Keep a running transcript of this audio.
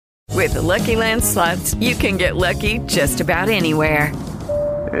With the Lucky Land Slots, you can get lucky just about anywhere.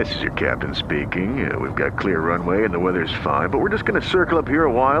 This is your captain speaking. We've got clear runway and the weather's fine, but we're just going to circle up here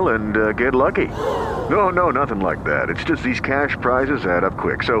a while and get lucky. No, nothing like that. It's just these cash prizes add up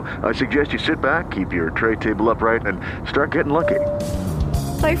quick. So I suggest you sit back, keep your tray table upright, and start getting lucky.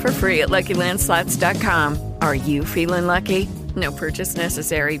 Play for free at LuckyLandSlots.com. Are you feeling lucky? No purchase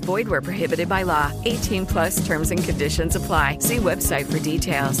necessary. Void where prohibited by law. 18 plus terms and conditions apply. See website for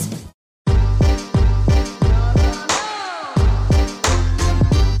details.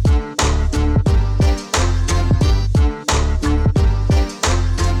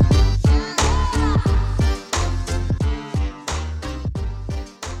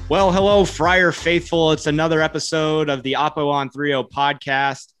 Well, hello, Friar Faithful. It's another episode of the Oppo on 3.0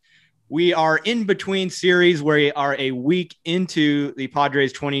 podcast. We are in between series where we are a week into the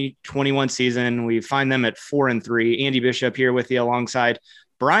Padres 2021 season. We find them at 4-3. Andy Bishop here with you alongside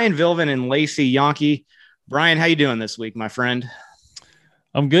Brian Vilvin and Lacey Yonke. Brian, how you doing this week, my friend?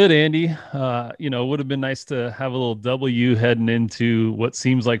 I'm good, Andy. It would have been nice to have a little W heading into what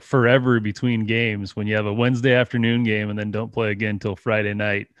seems like forever between games when you have a Wednesday afternoon game and then don't play again till Friday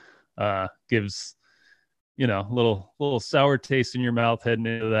night. Gives, a little sour taste in your mouth heading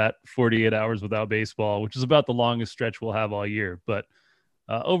into that 48 hours without baseball, which is about the longest stretch we'll have all year. But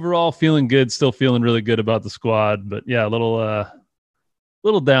overall, feeling good, still feeling really good about the squad. But yeah, a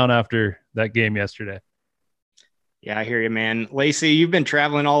little down after that game yesterday. Yeah, I hear you, man. Lacey, you've been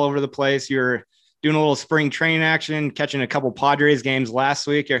traveling all over the place. You're doing a little spring training action, catching a couple Padres games last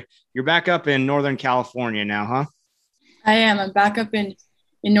week. You're back up in Northern California now, huh? I am. I'm back up in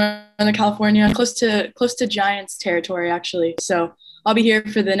Northern California, close to Giants territory, actually. So I'll be here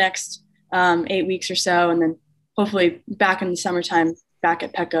for the next 8 weeks or so, and then hopefully back in the summertime, back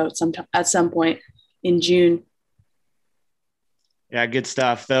at Petco at some point in June. Yeah, good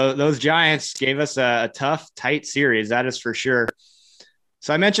stuff. Those Giants gave us a tough, tight series. That is for sure.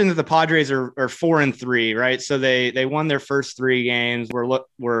 So I mentioned that the Padres are 4-3, right? So they won their first 3 games. We're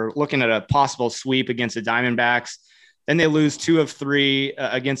looking at a possible sweep against the Diamondbacks. Then they lose 2 of 3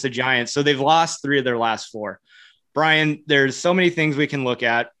 against the Giants. So they've lost 3 of their last 4. Brian, there's so many things we can look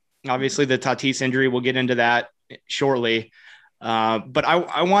at. Obviously, the Tatis injury, we'll get into that shortly. But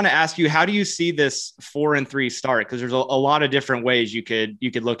I want to ask you, how do you see this 4-3 start? Because there's a lot of different ways you could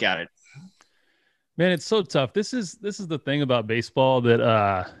look at it. Man, it's so tough. This is the thing about baseball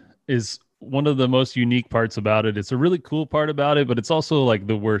that is one of the most unique parts about it. It's a really cool part about it, but it's also like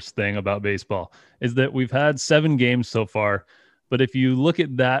the worst thing about baseball is that we've had 7 games so far. But if you look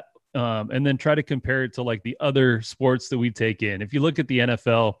at that and then try to compare it to like the other sports that we take in, if you look at the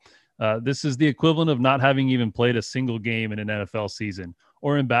NFL, this is the equivalent of not having even played a single game in an NFL season.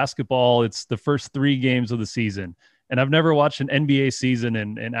 Or in basketball, it's the first 3 games of the season. And I've never watched an NBA season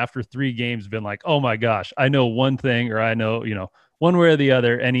and after 3 games been like, oh my gosh, I know one thing, or I know, one way or the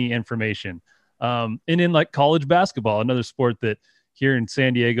other, any information. And in like college basketball, another sport that here in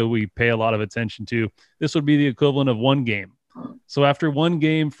San Diego, we pay a lot of attention to, this would be the equivalent of 1 game. So after 1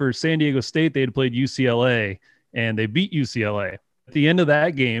 game for San Diego State, they had played UCLA and they beat UCLA. At the end of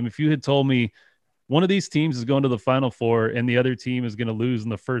that game, if you had told me one of these teams is going to the Final Four and the other team is going to lose in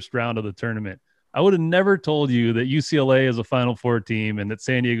the first round of the tournament, I would have never told you that UCLA is a Final Four team and that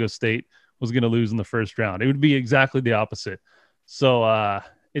San Diego State was going to lose in the first round. It would be exactly the opposite. So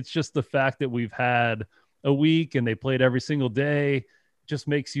it's just the fact that we've had a week and they played every single day just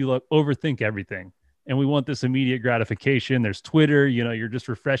makes you overthink everything. And we want this immediate gratification. There's Twitter, you're just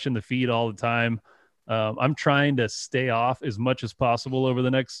refreshing the feed all the time. I'm trying to stay off as much as possible over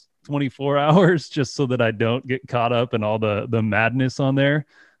the next 24 hours just so that I don't get caught up in all the madness on there.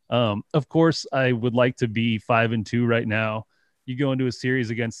 Of course, I would like to be 5-2 right now. You go into a series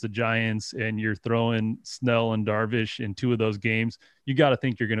against the Giants and you're throwing Snell and Darvish in 2 of those games, you got to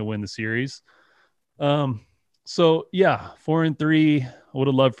think you're going to win the series. So yeah, 4-3. I would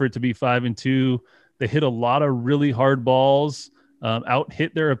have loved for it to be 5-2. They hit a lot of really hard balls, out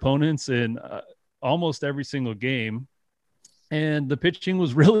hit their opponents in almost every single game. And the pitching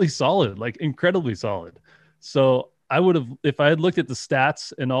was really solid, like incredibly solid. So I would have, if I had looked at the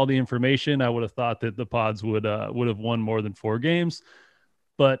stats and all the information, I would have thought that the Pods would have won more than 4 games.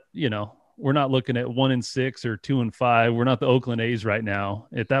 But, we're not looking at 1-6 or 2-5. We're not the Oakland A's right now.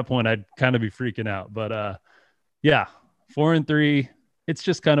 At that point, I'd kind of be freaking out. But yeah, 4-3, it's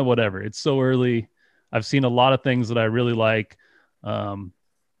just kind of whatever. It's so early. I've seen a lot of things that I really like. I'll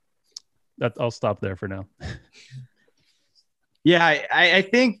stop there for now. Yeah, I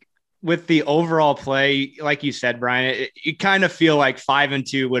think with the overall play, like you said, Brian, you kind of feel like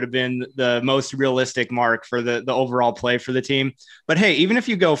 5-2 would have been the most realistic mark for the overall play for the team. But hey, even if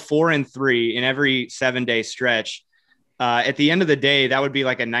you go 4-3 in every 7-day stretch, at the end of the day, that would be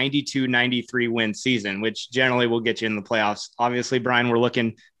like a 92-93 win season, which generally will get you in the playoffs. Obviously, Brian, we're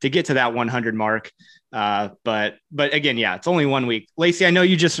looking to get to that 100 mark. But again, yeah, it's only 1 week. Lacey, I know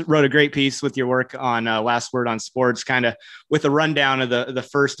you just wrote a great piece with your work on Last Word on Sports, kind of with a rundown of the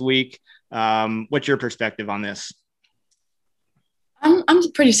first week. What's your perspective on this?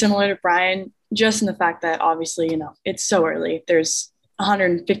 I'm pretty similar to Brian, just in the fact that obviously, it's so early. There's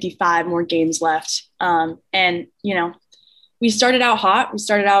 155 more games left. And, we started out hot. We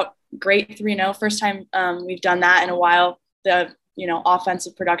started out great 3-0. First time we've done that in a while. The,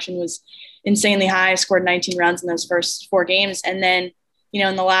 offensive production was insanely high. I scored 19 runs in those first 4 games. And then,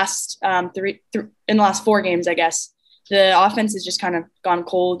 in the last in the last 4 games, I guess, the offense has just kind of gone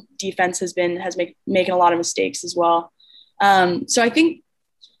cold. Defense has making a lot of mistakes as well. So I think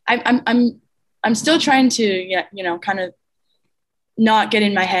I'm still trying to, kind of not get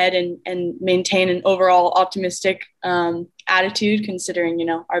in my head and maintain an overall optimistic attitude, considering,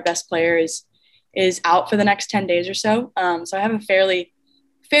 our best player is out for the next 10 days or so. So I have a fairly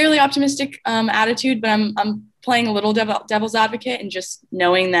optimistic attitude, but I'm playing a little devil's advocate and just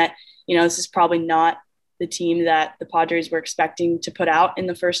knowing that, this is probably not the team that the Padres were expecting to put out in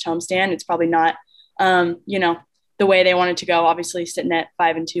the first homestand. It's probably not, the way they wanted to go. Obviously sitting at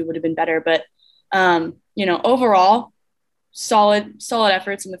 5-2 would have been better, but overall solid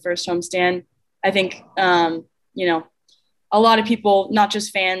efforts in the first homestand. I think, a lot of people, not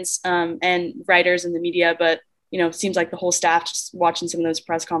just fans and writers in the media, but, it seems like the whole staff, just watching some of those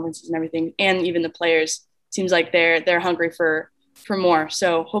press conferences and everything, and even the players, seems like they're hungry for more.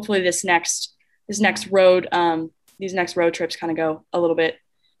 So hopefully these next road trips kind of go a little bit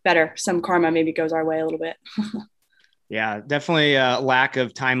better. Some karma maybe goes our way a little bit. Yeah, definitely a lack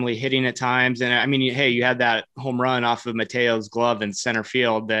of timely hitting at times. And I mean, hey, you had that home run off of Mateo's glove in center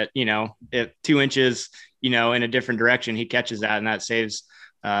field that, if 2 inches, in a different direction, he catches that and that saves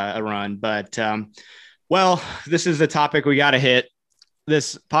a run. But, well, this is the topic we got to hit.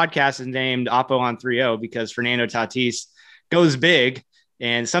 This podcast is named Oppo on 3-0 because Fernando Tatis goes big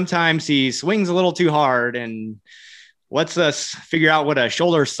and sometimes he swings a little too hard and lets us figure out what a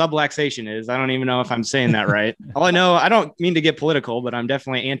shoulder subluxation is. I don't even know if I'm saying that right. All I know, I don't mean to get political, but I'm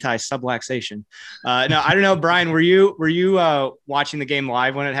definitely anti-subluxation. No, I don't know, Brian, were you watching the game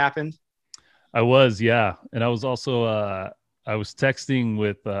live when it happened? I was, yeah. And I was also, I was texting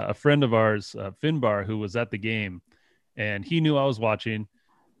with a friend of ours, Finbar, who was at the game, and he knew I was watching,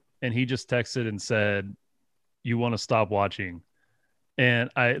 and he just texted and said, "You want to stop watching?" And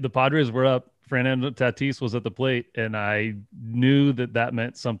the Padres were up. Fernando Tatis was at the plate, and I knew that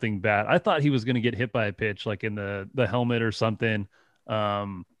meant something bad. I thought he was going to get hit by a pitch, like in the helmet or something.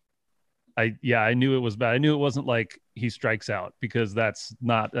 I knew it was bad. I knew it wasn't like he strikes out, because that's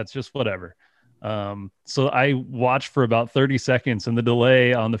just whatever. So I watched for about 30 seconds, and the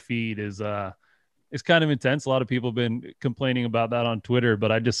delay on the feed is kind of intense. A lot of people have been complaining about that on Twitter,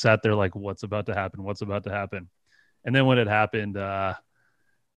 but I just sat there like, what's about to happen? What's about to happen? And then when it happened,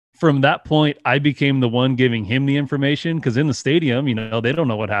 from that point, I became the one giving him the information, because in the stadium, they don't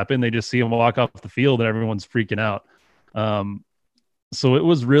know what happened. They just see him walk off the field and everyone's freaking out. So it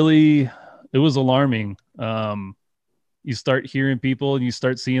was alarming. You start hearing people and you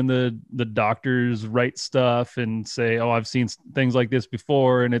start seeing the doctors write stuff and say, "Oh, I've seen things like this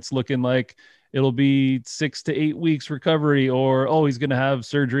before, and it's looking like it'll be 6 to 8 weeks recovery," or, "Oh, he's going to have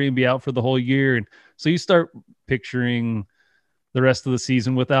surgery and be out for the whole year." And so you start picturing the rest of the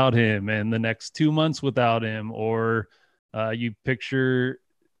season without him and the next 2 months without him, or you picture,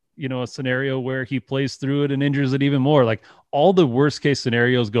 a scenario where he plays through it and injures it even more. Like, all the worst case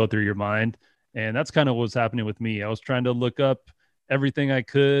scenarios go through your mind. And that's kind of what's happening with me. I was trying to look up everything I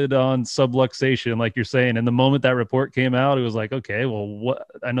could on subluxation, like you're saying. And the moment that report came out, it was like, okay, well, what?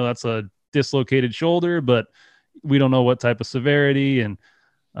 I know that's a dislocated shoulder, but we don't know what type of severity. And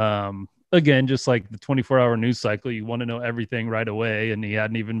again, just like the 24-hour news cycle, you want to know everything right away. And he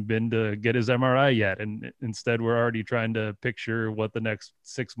hadn't even been to get his MRI yet. And instead, we're already trying to picture what the next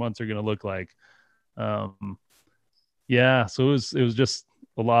 6 months are going to look like. Yeah, so it was just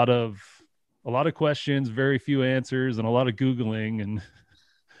a lot of questions, very few answers, and a lot of Googling, and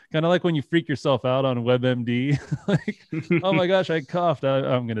kind of like when you freak yourself out on WebMD, like, "Oh my gosh, I coughed.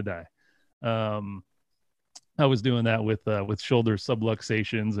 I'm going to die." I was doing that with shoulder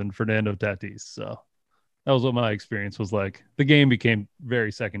subluxations and Fernando Tatis. So that was what my experience was like. The game became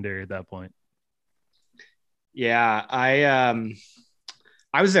very secondary at that point. Yeah,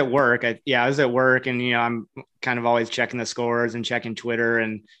 I was at work. I was at work, and I'm kind of always checking the scores and checking Twitter.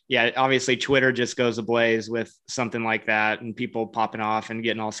 And yeah, obviously Twitter just goes ablaze with something like that, and people popping off and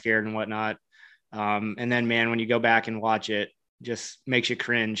getting all scared and whatnot. And then, man, when you go back and watch it, just makes you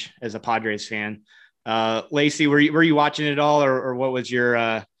cringe as a Padres fan. Lacey, were you watching it all, or what was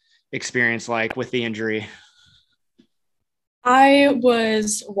your experience like with the injury? I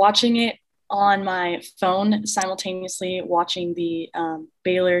was watching it on my phone, simultaneously watching the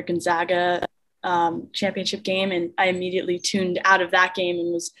Baylor Gonzaga championship game. And I immediately tuned out of that game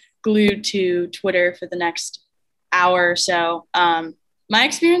and was glued to Twitter for the next hour or so. My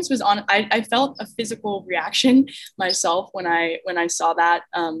experience was I felt a physical reaction myself when I saw that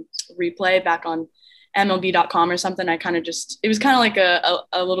replay back on MLB.com or something. I kind of it was kind of like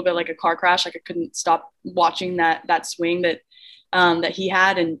a little bit like a car crash. Like I couldn't stop watching that swing that he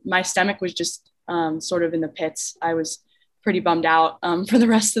had, and my stomach was just sort of in the pits. I was pretty bummed out for the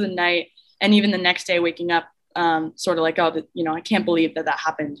rest of the night, and even the next day waking up sort of like, I can't believe that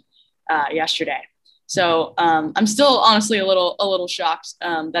happened yesterday. So I'm still honestly a little shocked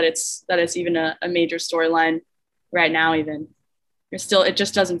that it's even a major storyline right now. Even it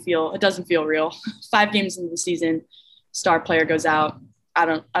just doesn't feel real. 5 games into the season, star player goes out. I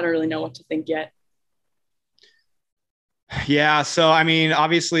don't really know what to think yet. Yeah. So, I mean,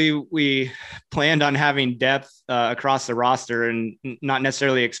 obviously we planned on having depth across the roster and not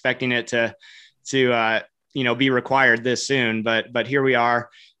necessarily expecting it to be required this soon, but here we are.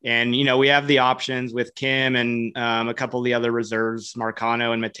 And, we have the options with Kim and a couple of the other reserves,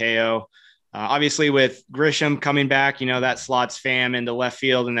 Marcano and Mateo. Obviously with Grisham coming back, that slots Pham into left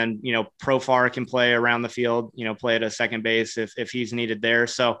field, and then, Profar can play around the field, play at a second base if he's needed there.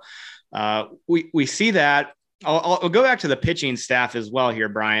 So we see that. I'll go back to the pitching staff as well here,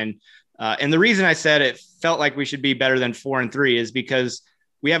 Brian. And the reason I said it felt like we should be better than 4-3 is because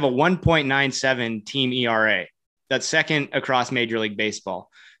we have a 1.97 team ERA. That's second across Major League Baseball.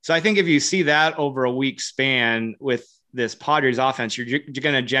 So I think if you see that over a week span with this Padres offense, you're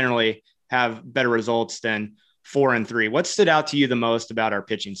going to generally have better results than 4-3. What stood out to you the most about our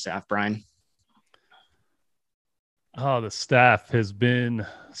pitching staff, Brian? Oh, the staff has been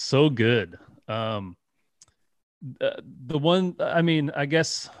so good. I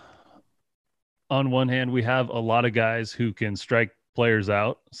guess on one hand, we have a lot of guys who can strike players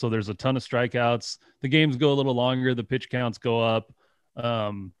out. So there's a ton of strikeouts. The games go a little longer. The pitch counts go up.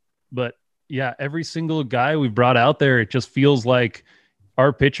 But yeah, every single guy we've brought out there, it just feels like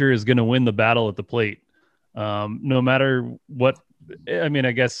our pitcher is going to win the battle at the plate. No matter what, I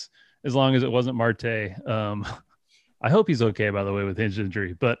guess as long as it wasn't Marte. I hope he's okay, by the way, with his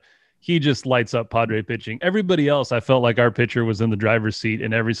injury, but he just lights up Padre pitching. Everybody else, I felt like our pitcher was in the driver's seat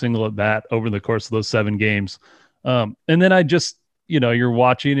in every single at bat over the course of those 7 games. And then I just, you're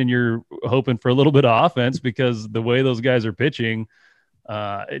watching and you're hoping for a little bit of offense because the way those guys are pitching,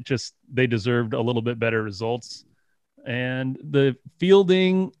 they deserved a little bit better results. And the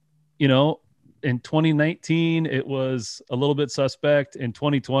fielding, in 2019, it was a little bit suspect. In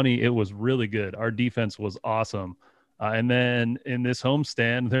 2020, it was really good. Our defense was awesome. And then in this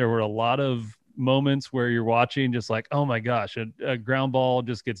homestand, there were a lot of moments where you're watching just like, oh my gosh, a ground ball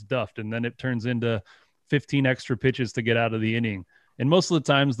just gets duffed. And then it turns into 15 extra pitches to get out of the inning. And most of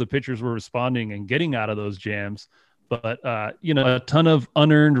the times the pitchers were responding and getting out of those jams. But, a ton of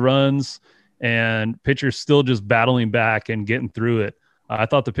unearned runs and pitchers still just battling back and getting through it. I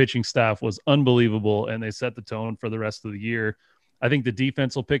thought the pitching staff was unbelievable, and they set the tone for the rest of the year. I think the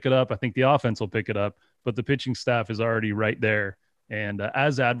defense will pick it up. I think the offense will pick it up, but the pitching staff is already right there. And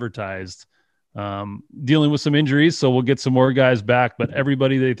as advertised, dealing with some injuries, so we'll get some more guys back, but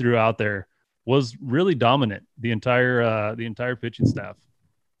everybody they threw out there was really dominant, the entire pitching staff.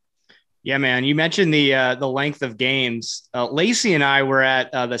 Yeah, man. You mentioned the length of games. Lacey and I were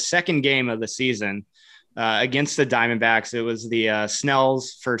at the second game of the season against the Diamondbacks. It was the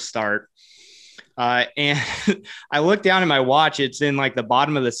Snell's first start. And I looked down at my watch. It's in like the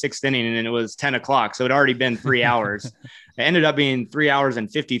bottom of the 6th inning, and it was 10 o'clock. So it had already been 3 hours. It ended up being 3 hours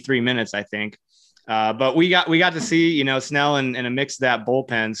and 53 minutes, I think. But we got to see, Snell and a mix of that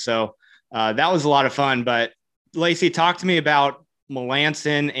bullpen. So that was a lot of fun. But Lacey, talk to me about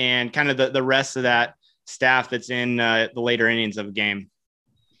Melancon and kind of the rest of that staff that's in the later innings of a game.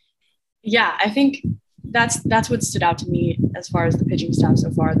 Yeah, I think that's what stood out to me as far as the pitching staff so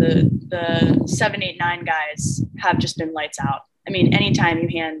far. The 7, 8, 9 guys have just been lights out. I mean, anytime you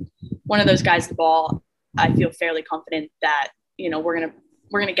hand one of those guys the ball, I feel fairly confident that, we're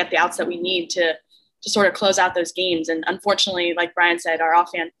gonna get the outs that we need to sort of close out those games. And unfortunately, like Brian said, our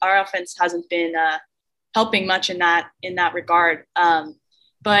offense hasn't been helping much in that regard.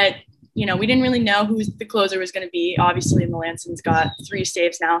 but we didn't really know who the closer was going to be. Obviously, Melanson's got 3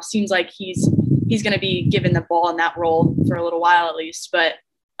 saves now. Seems like he's going to be given the ball in that role for a little while at least. But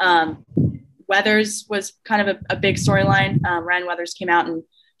Weathers was kind of a big storyline. Ryan Weathers came out and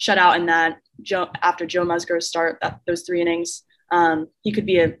shut out in that after Joe Musgrove's start, those 3 innings. He could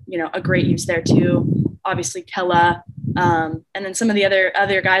be a great use there too. Obviously, Kella, and then some of the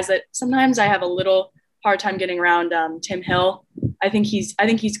other guys that sometimes I have a little hard time getting around. Tim Hill. I think he's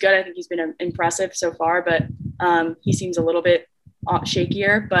good. I think he's been impressive so far, but he seems a little bit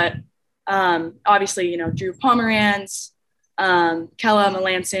shakier. But obviously, Drew Pomeranz, Kella,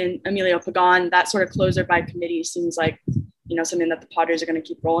 Melanson, Emilio Pagan, that sort of closer by committee seems like something that the Padres are going to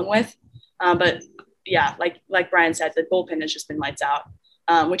keep rolling with. But yeah, like Brian said, the bullpen has just been lights out,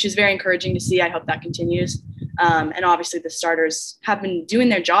 which is very encouraging to see. I hope that continues. And obviously, the starters have been doing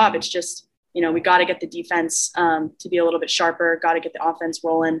their job. It's just we got to get the defense to be a little bit sharper, got to get the offense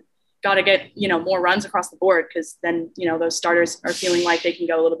rolling, got to get, more runs across the board, because then, those starters are feeling like they can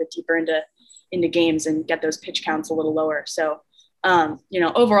go a little bit deeper into games and get those pitch counts a little lower. So,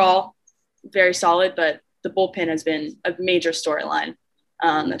 overall, very solid, but the bullpen has been a major storyline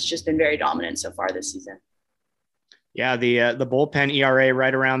that's just been very dominant so far this season. Yeah, the bullpen ERA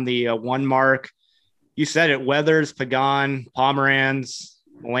right around the 1 mark. You said it, Weathers, Pagan, Pomeranz,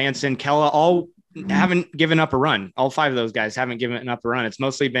 Melanson, Kella, all haven't given up a run. All 5 of those guys haven't given up a run. It's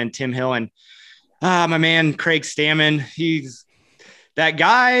mostly been Tim Hill and my man Craig Stammen. He's that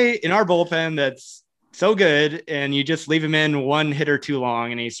guy in our bullpen that's so good, and you just leave him in 1 hitter too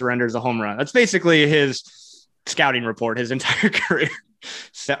long and he surrenders a home run. That's basically his scouting report his entire career.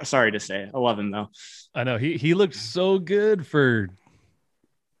 Sorry to say. I love him though. I know he looked so good for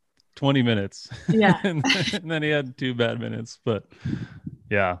 20 minutes. Yeah. and then he had 2 bad minutes, but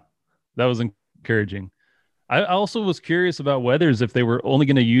yeah, that was encouraging. I also was curious about Weathers, if they were only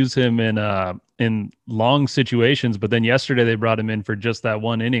going to use him in long situations, but then yesterday they brought him in for just that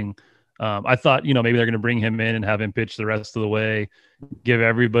 1 inning. I thought, maybe they're going to bring him in and have him pitch the rest of the way, give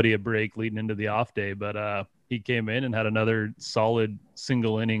everybody a break leading into the off day. But he came in and had another solid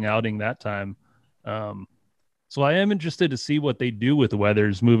single inning outing that time. So I am interested to see what they do with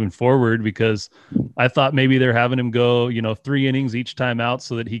Weathers moving forward, because I thought maybe they're having him go, 3 innings each time out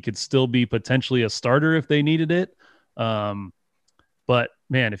so that he could still be potentially a starter if they needed it. But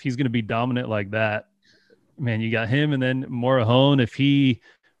man, if he's going to be dominant like that, man, you got him, and then Morejon.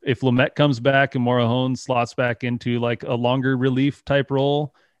 If Lamet comes back and Morejon slots back into like a longer relief type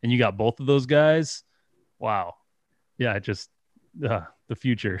role, and you got both of those guys, wow. Yeah, just the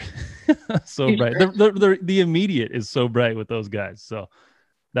future. So bright. The immediate is so bright with those guys. So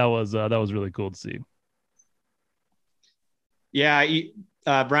that was really cool to see. Yeah.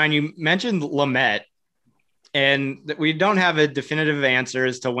 Brian, you mentioned Lamet, and we don't have a definitive answer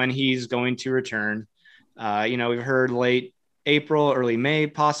as to when he's going to return. We've heard late April, early May,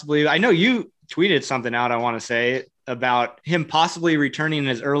 possibly. I know you tweeted something out, I want to say, about him possibly returning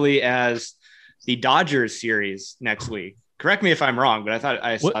as early as the Dodgers series next week. Correct me if I'm wrong, but I thought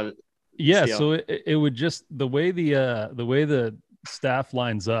I saw. Yeah, so it would just the way the staff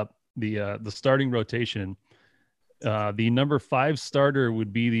lines up, the starting rotation. The number 5 starter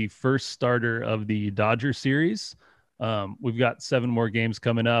would be the first starter of the Dodger series. We've got 7 more games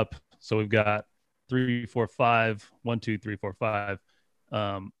coming up, so we've got 3, 4, 5, 1, 2, 3, 4, 5.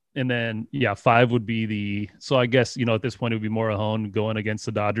 And then 5 would be so I guess at this point it would be Morejon going against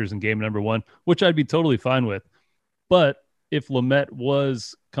the Dodgers in game number 1, which I'd be totally fine with. But if Lamet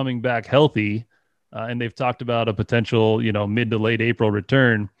was coming back healthy, and they've talked about a potential, mid to late April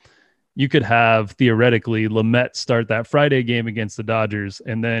return, you could have theoretically Lamet start that Friday game against the Dodgers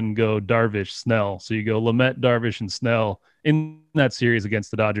and then go Darvish, Snell. So you go Lamet, Darvish, and Snell in that series against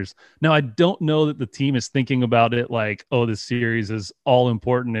the Dodgers. Now, I don't know that the team is thinking about it like, oh, this series is all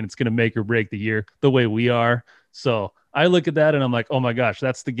important and it's going to make or break the year the way we are. So I look at that and I'm like, oh my gosh,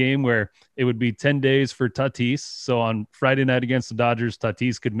 that's the game where it would be 10 days for Tatis. So on Friday night against the Dodgers,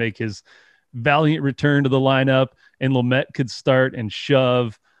 Tatis could make his valiant return to the lineup and Lamet could start and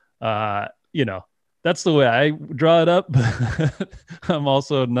shove. That's the way I draw it up. But I'm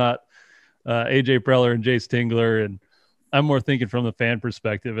also not AJ Preller and Jace Tingler, and I'm more thinking from the fan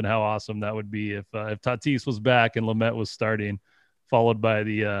perspective and how awesome that would be if Tatis was back and Lamet was starting, followed by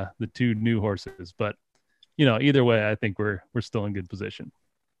the 2 new horses. But either way, I think we're still in good position.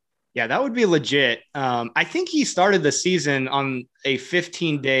 Yeah, that would be legit. I think he started the season on a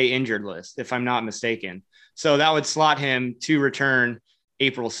 15-day injured list, if I'm not mistaken. So that would slot him to return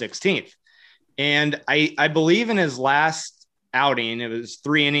April 16th. And I believe in his last outing, it was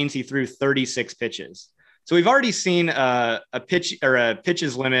 3 innings, he threw 36 pitches. So we've already seen a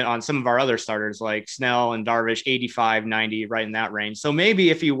pitches limit on some of our other starters like Snell and Darvish, 85, 90, right in that range. So maybe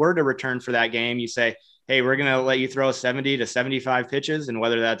if you were to return for that game, you say, hey, we're going to let you throw 70 to 75 pitches. And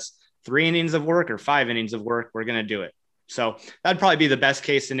whether that's 3 innings of work or 5 innings of work, we're going to do it. So that'd probably be the best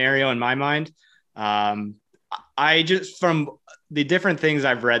case scenario in my mind. I just, from the different things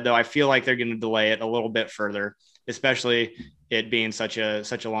I've read, though, I feel like they're going to delay it a little bit further, especially it being such a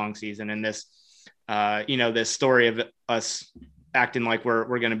long season. And this, this story of us acting like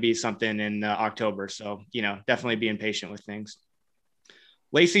we're going to be something in October. So, definitely being patient with things.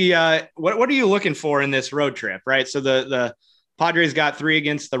 Lacey, what are you looking for in this road trip, right? So the Padres got 3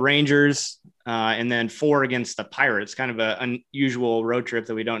 against the Rangers and then 4 against the Pirates, kind of an unusual road trip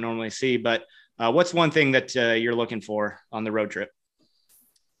that we don't normally see. But what's one thing that you're looking for on the road trip?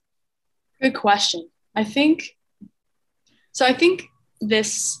 Good question. I think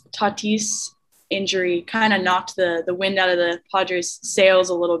this Tatis injury kind of knocked the wind out of the Padres' sails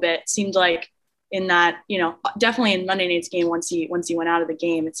a little bit. It seemed like in that, definitely in Monday night's game, once he went out of the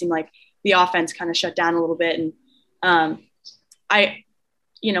game, it seemed like the offense kind of shut down a little bit. And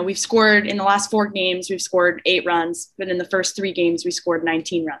we've scored in the last 4 games, we've scored 8 runs, but in the first 3 games, we scored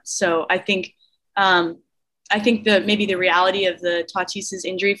 19 runs. So I think maybe the reality of the Tatis's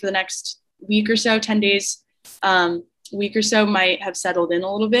injury for the next week or so, 10 days, week or so might have settled in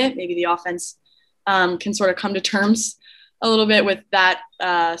a little bit. Maybe the offense can sort of come to terms a little bit with that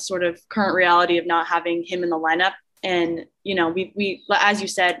sort of current reality of not having him in the lineup. And, we as you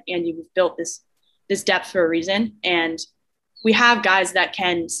said, Andy, we've built this depth for a reason. And we have guys that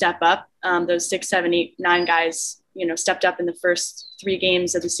can step up. Those 6, 7, 8, 9 guys, stepped up in the first 3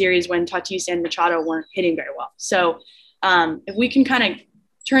 games of the series when Tatis and Machado weren't hitting very well. So if we can kind of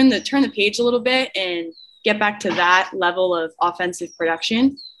turn the page a little bit and get back to that level of offensive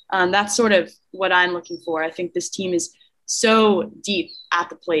production, that's sort of what I'm looking for. I think this team is so deep at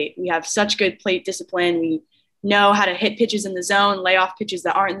the plate. We have such good plate discipline. We know how to hit pitches in the zone, lay off pitches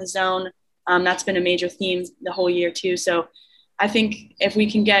that aren't in the zone. That's been a major theme the whole year too. So I think if we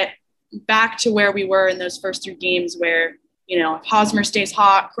can get back to where we were in those first 3 games where, if Hosmer stays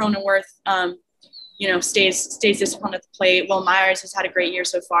hot, Cronenworth, stays disciplined at the plate. Will Myers has had a great year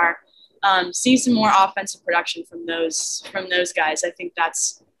so far. See some more offensive production from those guys. I think that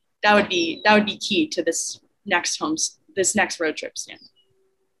would be key to this next road trip, Stan.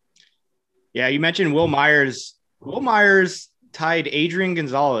 Yeah, you mentioned Will Myers. Will Myers tied Adrian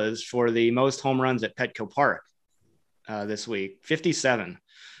Gonzalez for the most home runs at Petco Park this week, 57.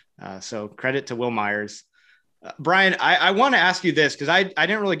 So credit to Will Myers. Brian, I want to ask you this because I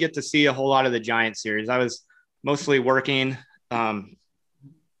didn't really get to see a whole lot of the Giants series. I was mostly working. Got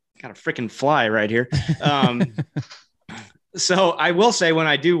a freaking fly right here. So I will say when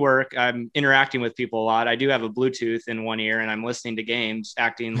I do work, I'm interacting with people a lot. I do have a Bluetooth in one ear and I'm listening to games,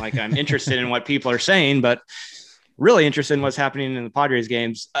 acting like I'm interested in what people are saying, but really interested in what's happening in the Padres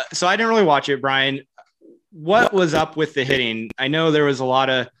games. So I didn't really watch it, Brian. What was up with the hitting? I know there was a lot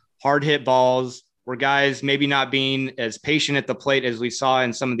of hard hit balls. Were guys maybe not being as patient at the plate as we saw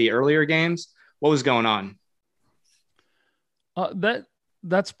in some of the earlier games? What was going on?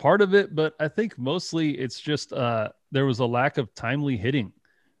 That's part of it, but I think mostly it's just there was a lack of timely hitting.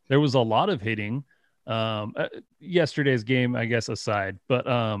 There was a lot of hitting. Yesterday's game, I guess, aside, but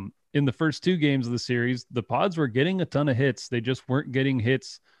in the first 2 games of the series, the Pods were getting a ton of hits. They just weren't getting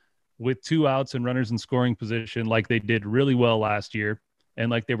hits with 2 outs and runners in scoring position like they did really well last year and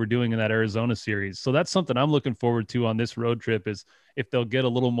like they were doing in that Arizona series. So that's something I'm looking forward to on this road trip is if they'll get a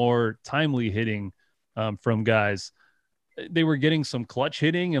little more timely hitting from guys. They were getting some clutch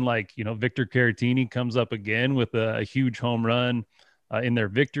hitting and Victor Caratini comes up again with a huge home run in their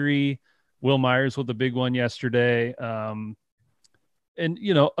victory. Will Myers with a big one yesterday. And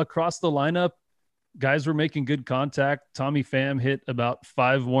across the lineup, guys were making good contact. Tommy Pham hit about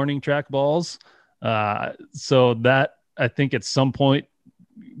 5 warning track balls. So that I think at some point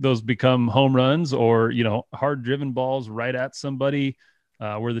those become home runs or, hard driven balls right at somebody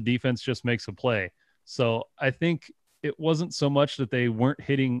where the defense just makes a play. So I think it wasn't so much that they weren't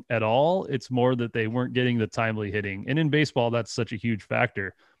hitting at all. It's more that they weren't getting the timely hitting. And in baseball, that's such a huge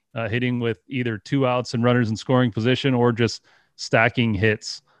factor, hitting with either 2 outs and runners in scoring position or just stacking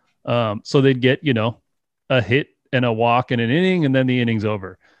hits. So they'd get, a hit and a walk in an inning and then the inning's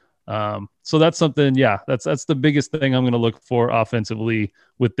over. So that's something, that's the biggest thing I'm going to look for offensively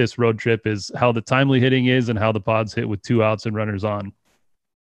with this road trip is how the timely hitting is and how the Pods hit with 2 outs and runners on.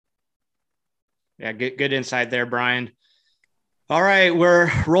 Yeah, good insight there, Brian. All right,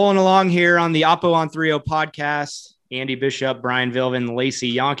 we're rolling along here on the Oppo on 3-0 podcast. Andy Bishop, Brian Vilvin,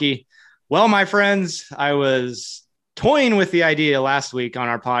 Lacey Yonke. Well, my friends, I was toying with the idea last week on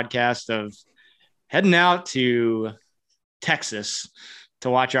our podcast of heading out to Texas to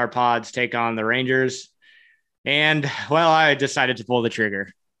watch our Pods take on the Rangers. And, well, I decided to pull the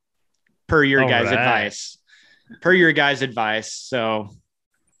trigger per your guys' advice. So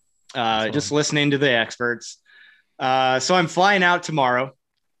just listening to the experts. So I'm flying out tomorrow,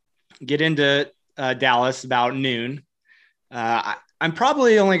 get into Dallas about noon. I'm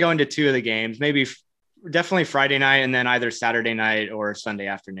probably only going to 2 of the games, definitely Friday night and then either Saturday night or Sunday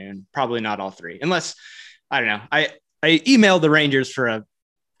afternoon. Probably not all 3, unless, I don't know. I emailed the Rangers for a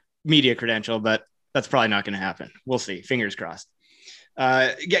media credential, but that's probably not going to happen. We'll see. Fingers crossed.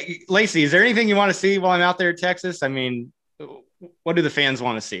 Lacey, is there anything you want to see while I'm out there in Texas? I mean, what do the fans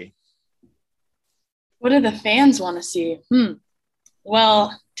want to see? What do the fans want to see?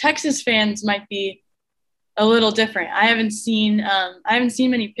 Well, Texas fans might be a little different. I haven't seen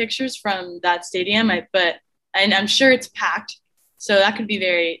many pictures from that stadium, but I'm sure it's packed, so that could be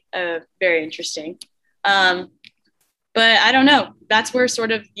very very interesting. But I don't know. That's where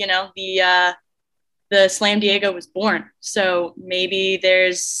sort of the Slam Diego was born. So maybe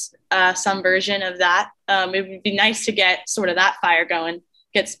there's some version of that. It would be nice to get sort of that fire going,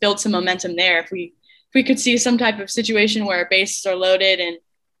 build some momentum there. If we could see some type of situation where bases are loaded, and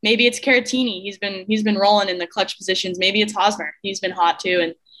maybe it's Caratini. He's been rolling in the clutch positions. Maybe it's Hosmer. He's been hot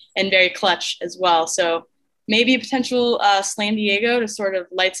too and very clutch as well. So maybe a potential Slam Diego to sort of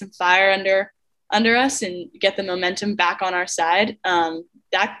light some fire under us and get the momentum back on our side.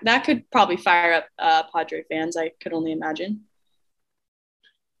 That could probably fire up Padre fans. I could only imagine.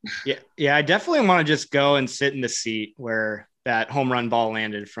 Yeah. I definitely want to just go and sit in the seat where that home run ball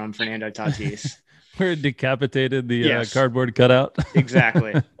landed from Fernando Tatis. Where it decapitated the cardboard cutout.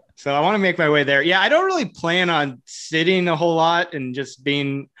 Exactly. So I want to make my way there. Yeah, I don't really plan on sitting a whole lot and just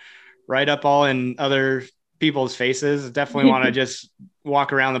being right up all in other people's faces. Definitely want to just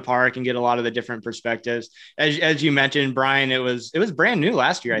walk around the park and get a lot of the different perspectives. As you mentioned, Brian, it was brand new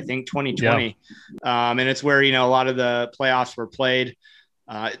last year, I think 2020. Yeah. And it's where, a lot of the playoffs were played.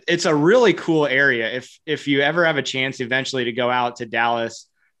 It's a really cool area. If you ever have a chance eventually to go out to Dallas.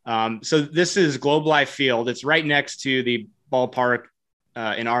 So this is Globe Life Field. It's right next to the ballpark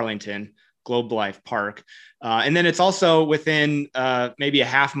in Arlington, Globe Life Park. And then it's also within maybe a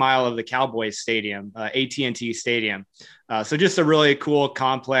half mile of the Cowboys Stadium, AT&T Stadium. So just a really cool,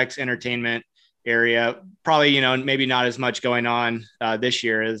 complex entertainment area. Probably, maybe not as much going on this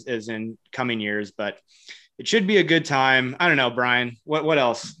year as in coming years, but it should be a good time. I don't know, Brian, what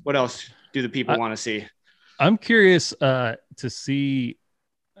else? What else do the people want to see? I'm curious to see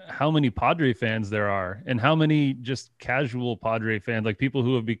how many Padre fans there are and how many just casual Padre fans, like people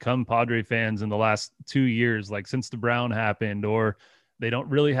who have become Padre fans in the last 2 years, like since the Brown happened, or they don't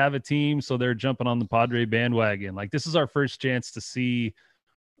really have a team, so they're jumping on the Padre bandwagon. Like, this is our first chance to see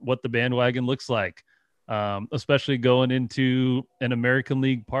what the bandwagon looks like, especially going into an American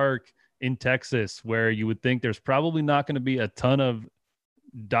League park in Texas, where you would think there's probably not going to be a ton of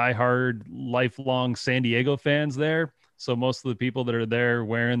diehard, lifelong San Diego fans there. So most of the people that are there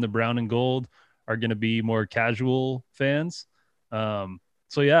wearing the brown and gold are going to be more casual fans.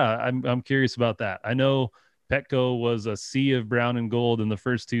 So yeah, I'm curious about that. I know Petco was a sea of brown and gold in the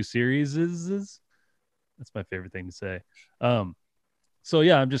first 2 series. That's my favorite thing to say. So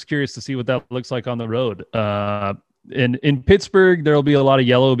yeah, I'm just curious to see what that looks like on the road. In Pittsburgh, there'll be a lot of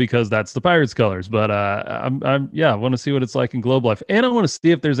yellow because that's the Pirates colors. But I want to see what it's like in Globe Life, and I want to see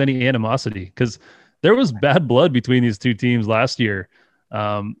if there's any animosity, because there was bad blood between these 2 teams last year.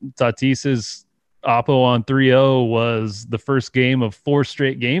 Tatis's Oppo on 3-0 was the first game of 4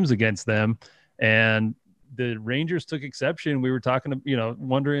 straight games against them, and the Rangers took exception. We were talking,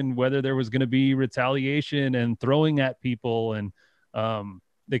 wondering whether there was going to be retaliation and throwing at people, and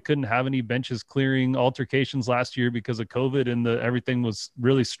they couldn't have any benches clearing altercations last year because of COVID, and everything was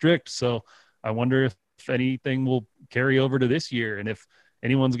really strict. So I wonder if anything will carry over to this year and if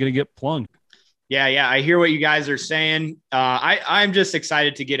anyone's going to get plunked. Yeah. I hear what you guys are saying. I'm just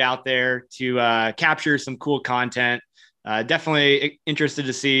excited to get out there to capture some cool content. Definitely interested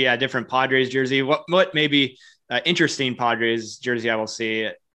to see a different Padres jersey. What maybe interesting Padres jersey I will see.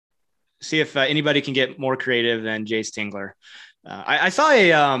 See if anybody can get more creative than Jace Tingler. I saw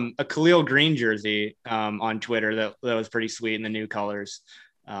a Khalil Green jersey on Twitter that was pretty sweet in the new colors.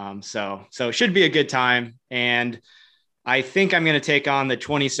 So it should be a good time. And I think I'm going to take on the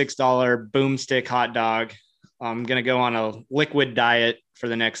 $26 Boomstick hot dog. I'm going to go on a liquid diet for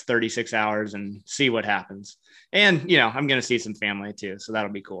the next 36 hours and see what happens. And, I'm going to see some family too. So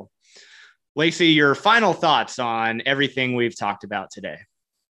that'll be cool. Lacey, your final thoughts on everything we've talked about today.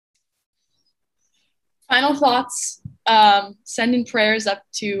 Final thoughts. Sending prayers up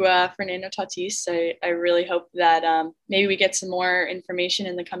to Fernando Tatis. I really hope that maybe we get some more information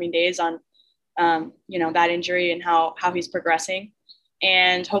in the coming days on, that injury and how he's progressing.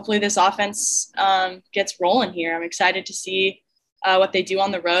 And hopefully this offense gets rolling here. I'm excited to see what they do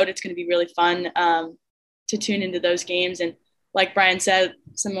on the road. It's going to be really fun to tune into those games. And like Brian said,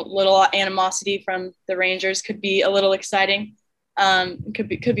 some little animosity from the Rangers could be a little exciting. Could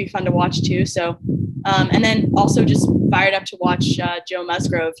be fun to watch too. So, and then also just fired up to watch Joe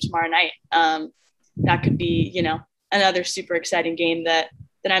Musgrove tomorrow night. That could be, another super exciting game that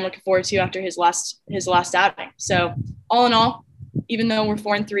I'm looking forward to after his last outing. So all in all, even though we're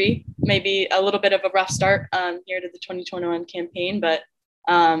 4-3, maybe a little bit of a rough start here to the 2021 campaign, but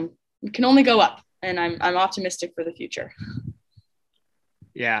we can only go up, and I'm optimistic for the future.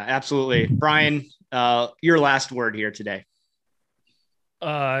 Yeah, absolutely. Brian, your last word here today.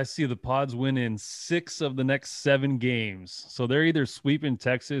 I see the Pods win in 6 of the next 7 games. So they're either sweeping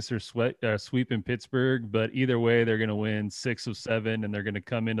Texas or sweeping Pittsburgh, but either way, they're going to win 6 of 7, and they're going to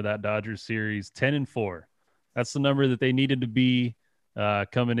come into that Dodgers series 10-4. That's the number that they needed to be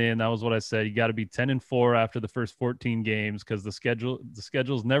coming in. That was what I said. You got to be 10-4 after the first 14 games because the schedule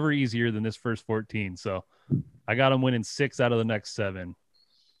is never easier than this first 14. So I got them winning 6 out of the next 7.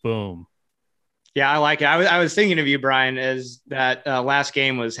 Boom. Yeah, I like it. I was thinking of you, Brian, as that last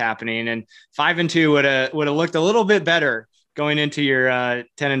game was happening, and 5-2 would have looked a little bit better going into your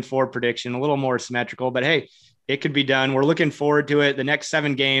 10-4 prediction, a little more symmetrical. But hey, it could be done. We're looking forward to it. The next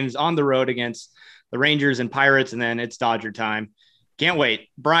 7 games on the road against the Rangers and Pirates, and then it's Dodger time. Can't wait.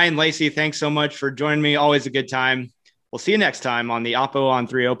 Brian Lacey, thanks so much for joining me. Always a good time. We'll see you next time on the Oppo on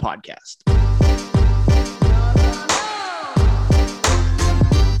 3-0 podcast.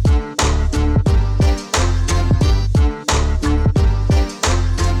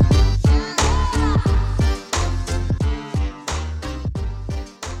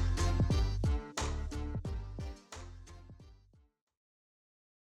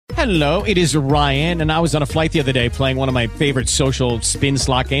 Hello, it is Ryan, and I was on a flight the other day playing one of my favorite social spin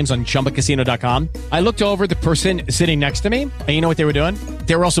slot games on ChumbaCasino.com. I looked over at the person sitting next to me, and you know what they were doing?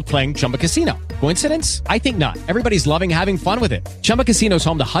 They were also playing Chumba Casino. Coincidence? I think not. Everybody's loving having fun with it. Chumba Casino is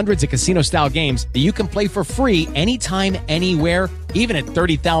home to hundreds of casino-style games that you can play for free anytime, anywhere, even at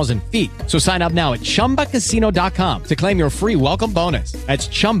 30,000 feet. So sign up now at ChumbaCasino.com to claim your free welcome bonus. That's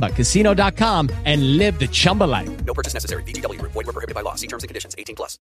ChumbaCasino.com and live the Chumba life. No purchase necessary. VGW. Void where prohibited by law. See terms and conditions. 18+.